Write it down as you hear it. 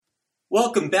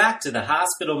Welcome back to the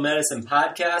Hospital Medicine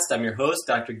Podcast. I'm your host,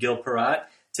 Dr. Gil Perrott.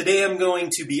 Today I'm going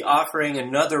to be offering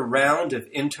another round of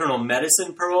internal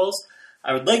medicine pearls.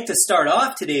 I would like to start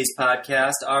off today's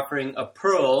podcast offering a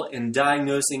pearl in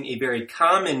diagnosing a very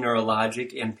common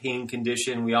neurologic and pain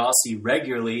condition we all see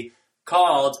regularly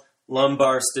called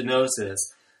lumbar stenosis.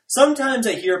 Sometimes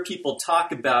I hear people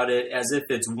talk about it as if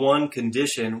it's one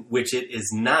condition, which it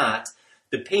is not.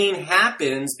 The pain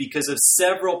happens because of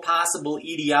several possible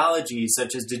etiologies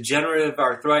such as degenerative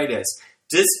arthritis,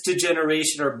 disc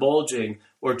degeneration or bulging,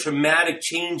 or traumatic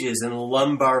changes in the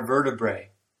lumbar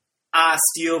vertebrae,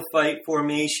 osteophyte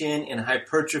formation and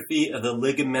hypertrophy of the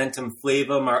ligamentum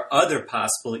flavum are other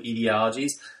possible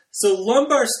etiologies. So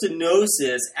lumbar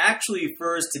stenosis actually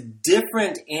refers to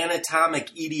different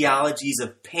anatomic etiologies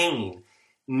of pain.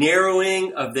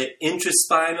 Narrowing of the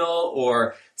intraspinal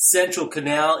or central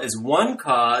canal is one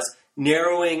cause.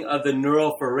 Narrowing of the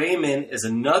neural foramen is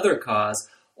another cause.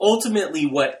 Ultimately,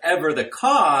 whatever the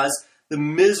cause, the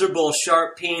miserable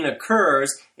sharp pain occurs,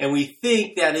 and we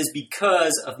think that is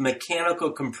because of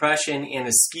mechanical compression and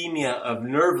ischemia of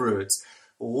nerve roots.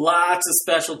 Lots of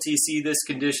specialties see this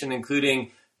condition,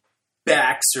 including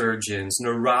back surgeons,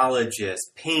 neurologists,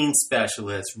 pain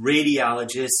specialists,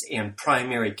 radiologists, and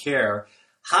primary care.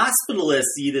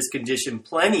 Hospitalists see this condition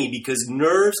plenty because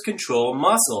nerves control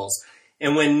muscles.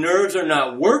 And when nerves are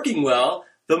not working well,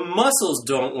 the muscles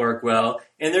don't work well,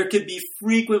 and there could be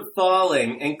frequent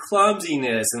falling and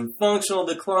clumsiness and functional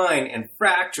decline and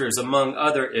fractures, among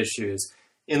other issues.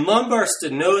 In lumbar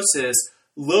stenosis,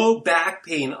 low back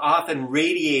pain often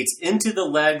radiates into the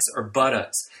legs or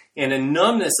buttocks, and a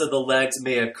numbness of the legs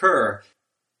may occur.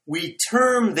 We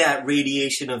term that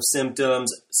radiation of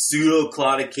symptoms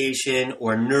pseudoclaudication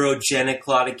or neurogenic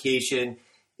claudication.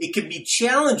 It can be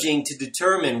challenging to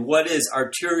determine what is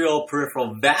arterial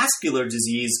peripheral vascular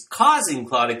disease causing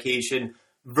claudication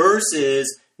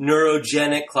versus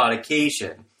neurogenic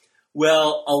claudication.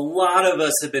 Well, a lot of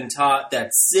us have been taught that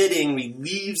sitting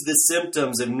relieves the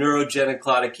symptoms of neurogenic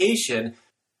claudication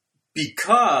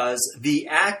because the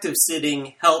act of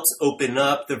sitting helps open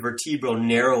up the vertebral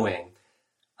narrowing.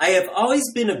 I have always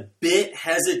been a bit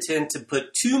hesitant to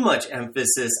put too much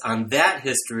emphasis on that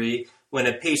history when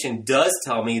a patient does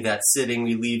tell me that sitting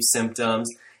relieves symptoms,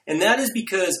 and that is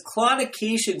because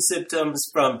claudication symptoms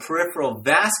from peripheral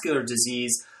vascular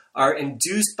disease are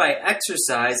induced by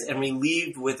exercise and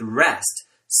relieved with rest,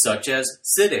 such as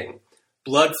sitting.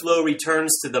 Blood flow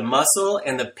returns to the muscle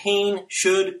and the pain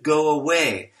should go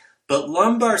away. But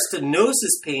lumbar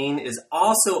stenosis pain is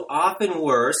also often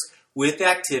worse with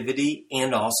activity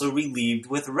and also relieved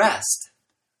with rest.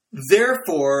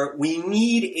 Therefore, we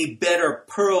need a better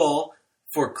pearl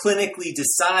for clinically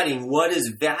deciding what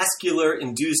is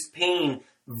vascular-induced pain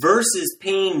versus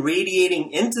pain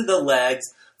radiating into the legs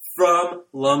from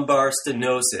lumbar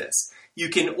stenosis. You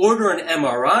can order an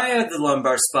MRI of the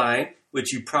lumbar spine,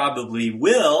 which you probably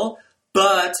will,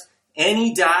 but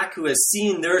any doc who has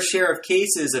seen their share of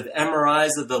cases of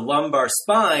MRIs of the lumbar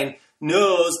spine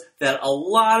knows that a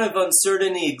lot of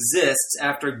uncertainty exists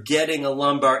after getting a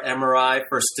lumbar MRI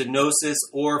for stenosis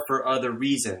or for other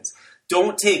reasons.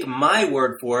 Don't take my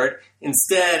word for it.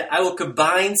 Instead, I will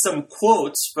combine some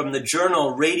quotes from the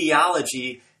journal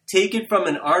Radiology taken from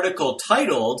an article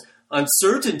titled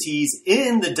Uncertainties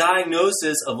in the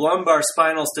Diagnosis of Lumbar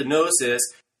Spinal Stenosis,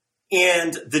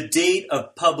 and the date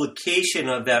of publication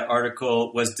of that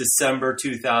article was December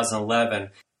 2011.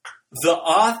 The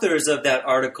authors of that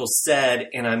article said,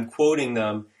 and I'm quoting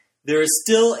them, "There is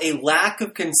still a lack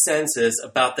of consensus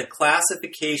about the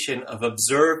classification of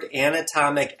observed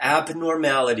anatomic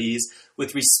abnormalities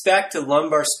with respect to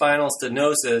lumbar spinal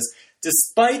stenosis,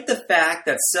 despite the fact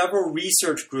that several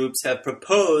research groups have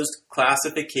proposed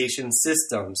classification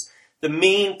systems. The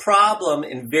main problem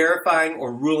in verifying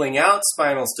or ruling out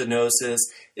spinal stenosis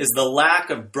is the lack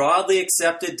of broadly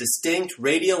accepted distinct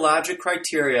radiologic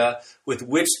criteria with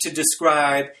which to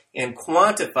describe and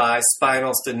quantify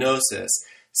spinal stenosis.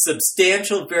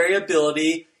 Substantial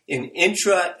variability in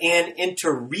intra and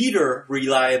inter-reader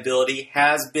reliability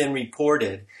has been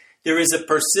reported. There is a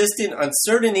persistent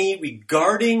uncertainty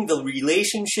regarding the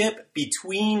relationship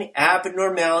between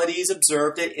abnormalities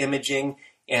observed at imaging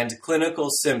and clinical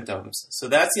symptoms." So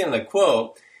that's the end of the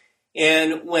quote.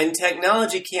 And when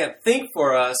technology can't think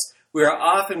for us, we are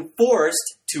often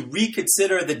forced to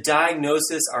reconsider the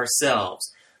diagnosis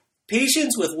ourselves.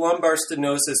 Patients with lumbar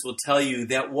stenosis will tell you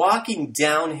that walking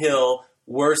downhill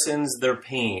worsens their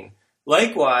pain.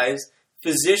 Likewise,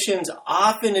 physicians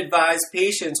often advise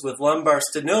patients with lumbar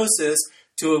stenosis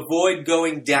to avoid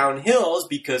going down hills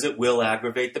because it will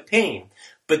aggravate the pain.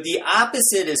 But the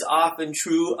opposite is often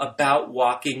true about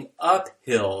walking up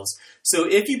hills. So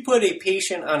if you put a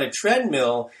patient on a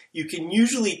treadmill, you can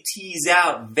usually tease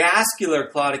out vascular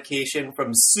claudication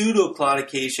from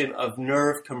pseudoclaudication of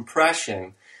nerve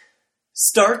compression.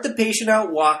 Start the patient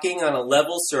out walking on a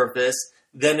level surface,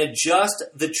 then adjust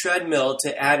the treadmill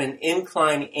to add an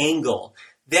incline angle.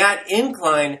 That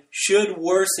incline should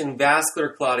worsen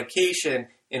vascular claudication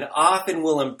and often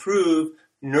will improve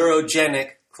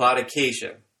neurogenic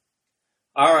claudication.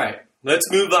 All right, let's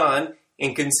move on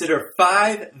and consider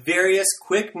 5 various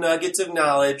quick nuggets of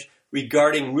knowledge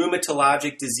regarding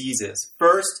rheumatologic diseases.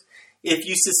 First, if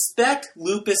you suspect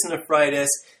lupus nephritis,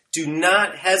 do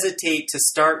not hesitate to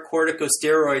start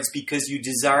corticosteroids because you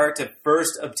desire to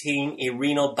first obtain a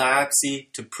renal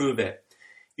biopsy to prove it.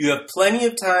 You have plenty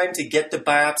of time to get the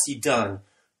biopsy done.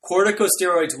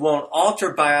 Corticosteroids won't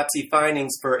alter biopsy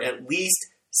findings for at least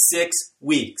 6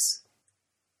 weeks.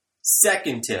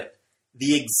 Second tip,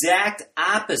 the exact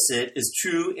opposite is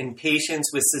true in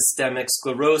patients with systemic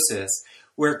sclerosis,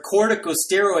 where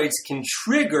corticosteroids can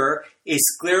trigger a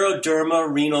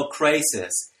scleroderma renal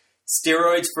crisis.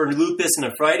 Steroids for lupus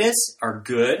nephritis are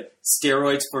good.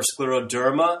 Steroids for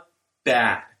scleroderma,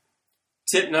 bad.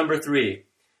 Tip number 3.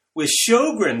 With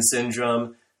Sjogren's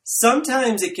syndrome,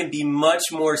 sometimes it can be much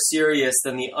more serious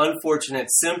than the unfortunate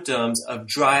symptoms of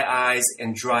dry eyes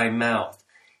and dry mouth.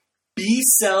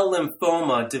 B-cell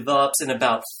lymphoma develops in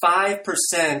about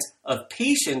 5% of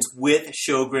patients with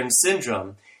Sjogren's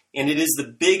syndrome, and it is the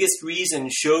biggest reason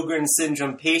Sjogren's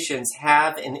syndrome patients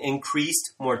have an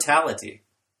increased mortality.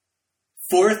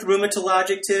 Fourth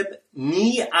rheumatologic tip,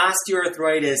 knee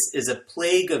osteoarthritis is a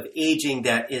plague of aging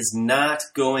that is not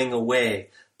going away,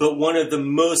 but one of the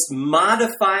most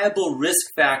modifiable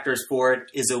risk factors for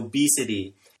it is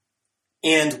obesity.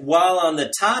 And while on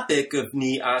the topic of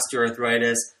knee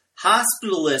osteoarthritis,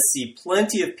 hospitalists see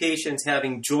plenty of patients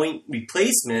having joint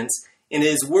replacements, and it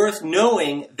is worth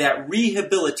knowing that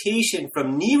rehabilitation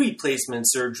from knee replacement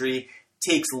surgery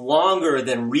takes longer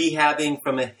than rehabbing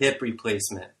from a hip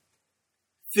replacement.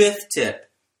 Fifth tip,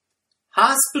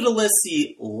 hospitalists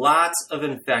see lots of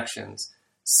infections.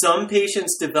 Some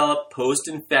patients develop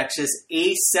post-infectious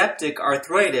aseptic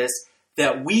arthritis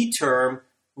that we term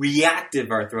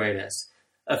reactive arthritis.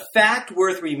 A fact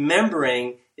worth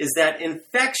remembering is that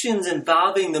infections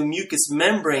involving the mucous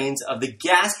membranes of the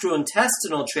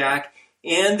gastrointestinal tract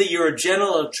and the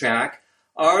urogenital tract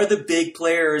are the big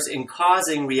players in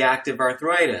causing reactive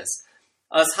arthritis.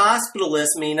 Us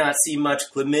hospitalists may not see much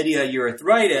chlamydia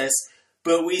urethritis,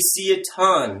 but we see a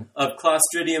ton of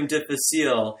Clostridium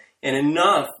difficile and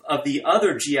enough of the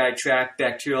other GI tract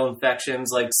bacterial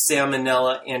infections like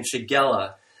Salmonella and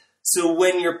Shigella. So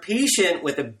when your patient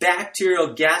with a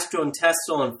bacterial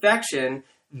gastrointestinal infection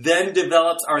then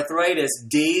develops arthritis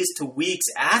days to weeks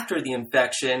after the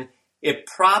infection, it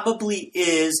probably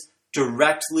is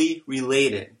directly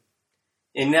related.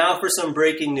 And now for some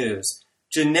breaking news.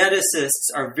 Geneticists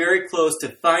are very close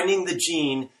to finding the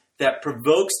gene that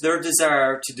provokes their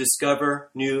desire to discover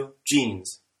new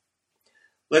genes.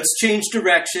 Let's change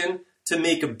direction to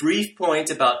make a brief point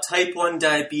about type 1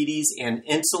 diabetes and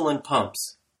insulin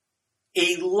pumps.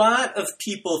 A lot of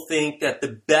people think that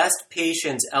the best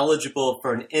patients eligible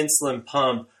for an insulin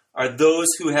pump are those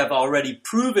who have already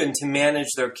proven to manage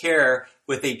their care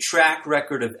with a track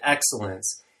record of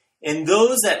excellence. And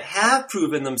those that have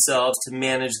proven themselves to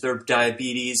manage their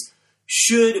diabetes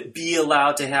should be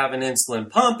allowed to have an insulin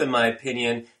pump, in my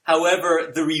opinion. However,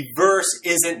 the reverse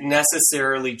isn't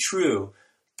necessarily true.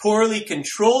 Poorly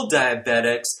controlled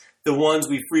diabetics, the ones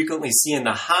we frequently see in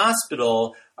the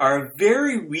hospital, are a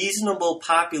very reasonable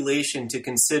population to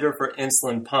consider for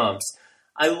insulin pumps.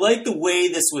 I like the way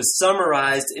this was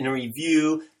summarized in a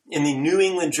review in the New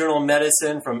England Journal of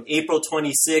Medicine from April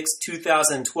 26,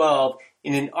 2012,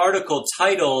 in an article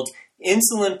titled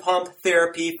Insulin Pump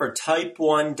Therapy for Type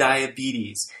 1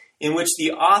 Diabetes, in which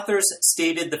the authors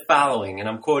stated the following, and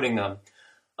I'm quoting them.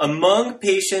 Among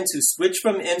patients who switch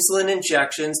from insulin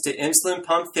injections to insulin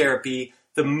pump therapy,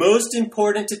 the most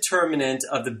important determinant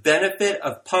of the benefit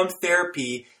of pump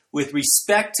therapy with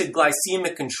respect to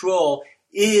glycemic control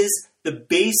is the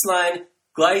baseline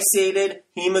glycated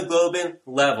hemoglobin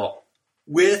level,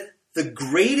 with the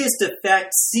greatest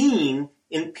effect seen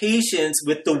in patients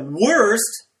with the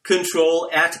worst control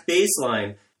at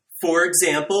baseline. For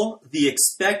example, the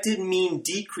expected mean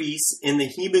decrease in the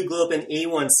hemoglobin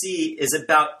A1C is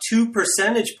about 2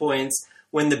 percentage points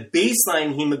when the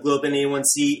baseline hemoglobin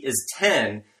A1C is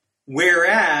 10,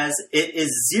 whereas it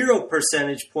is 0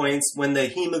 percentage points when the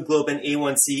hemoglobin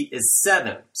A1C is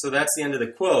 7. So that's the end of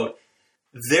the quote.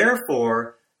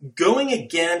 Therefore, going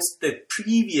against the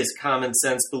previous common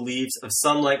sense beliefs of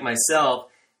some like myself,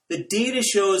 the data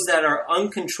shows that our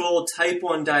uncontrolled type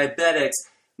 1 diabetics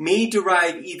may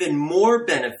derive even more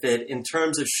benefit in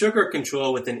terms of sugar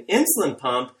control with an insulin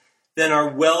pump than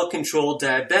our well-controlled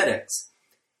diabetics.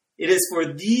 It is for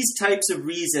these types of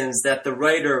reasons that the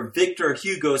writer Victor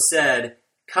Hugo said,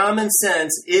 "Common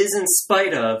sense is in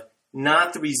spite of,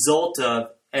 not the result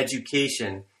of,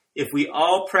 education. If we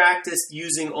all practiced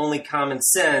using only common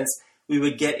sense, we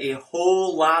would get a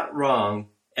whole lot wrong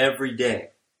every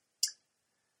day."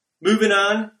 Moving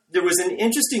on, there was an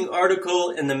interesting article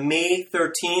in the May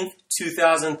 13th,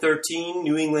 2013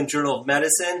 New England Journal of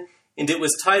Medicine, and it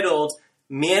was titled,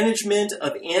 "Management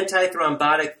of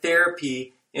Antithrombotic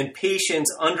Therapy in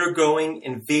Patients Undergoing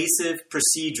Invasive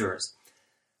Procedures."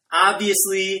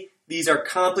 Obviously, these are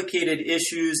complicated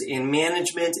issues, and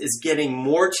management is getting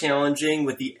more challenging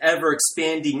with the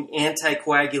ever-expanding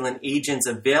anticoagulant agents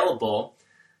available.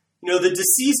 The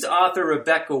deceased author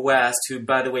Rebecca West, who,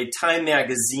 by the way, Time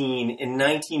magazine in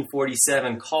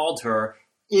 1947 called her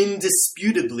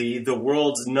indisputably the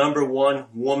world's #1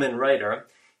 woman writer,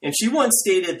 and she once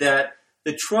stated that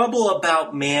the trouble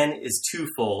about man is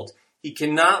twofold. He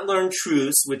cannot learn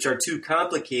truths which are too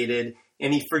complicated,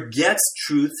 and he forgets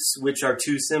truths which are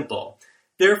too simple.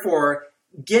 Therefore,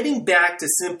 getting back to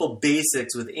simple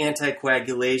basics with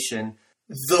anticoagulation,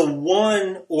 the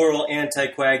one oral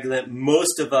anticoagulant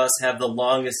most of us have the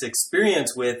longest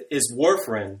experience with is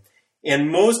warfarin,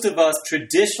 and most of us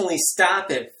traditionally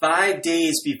stop it 5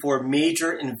 days before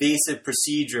major invasive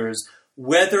procedures,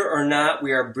 whether or not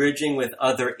we are bridging with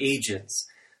other agents.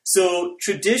 So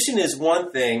tradition is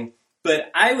one thing,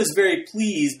 but I was very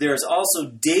pleased there's also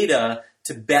data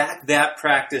to back that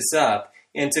practice up.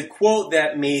 And to quote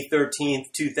that May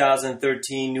 13th,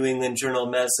 2013 New England Journal of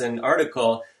Medicine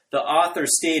article, the author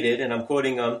stated, and I'm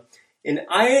quoting him, "An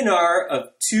INR of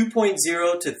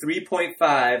 2.0 to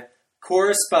 3.5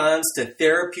 corresponds to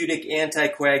therapeutic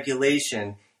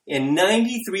anticoagulation, and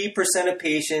 93% of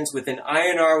patients with an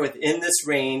INR within this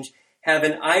range have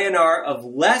an INR of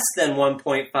less than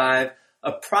 1.5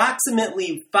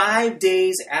 approximately 5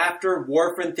 days after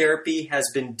warfarin therapy has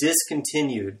been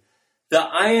discontinued. The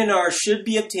INR should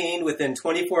be obtained within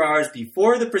 24 hours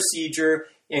before the procedure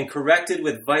and corrected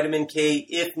with vitamin K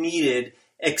if needed,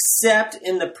 except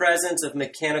in the presence of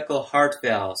mechanical heart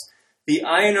valves. The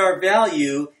INR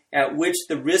value at which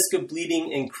the risk of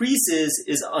bleeding increases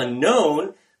is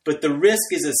unknown, but the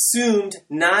risk is assumed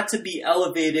not to be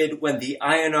elevated when the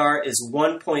INR is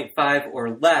 1.5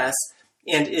 or less,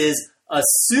 and is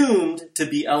assumed to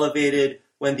be elevated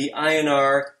when the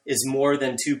INR is more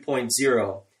than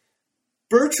 2.0.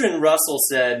 Bertrand Russell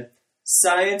said,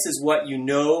 "Science is what you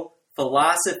know,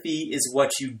 philosophy is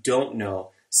what you don't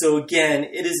know." So again,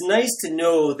 it is nice to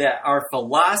know that our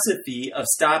philosophy of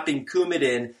stopping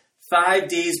Coumadin 5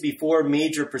 days before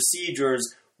major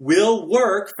procedures will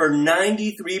work for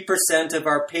 93% of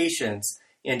our patients,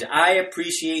 and I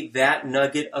appreciate that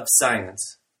nugget of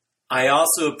science. I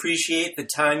also appreciate the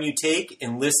time you take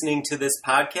in listening to this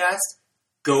podcast.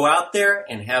 Go out there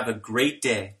and have a great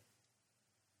day.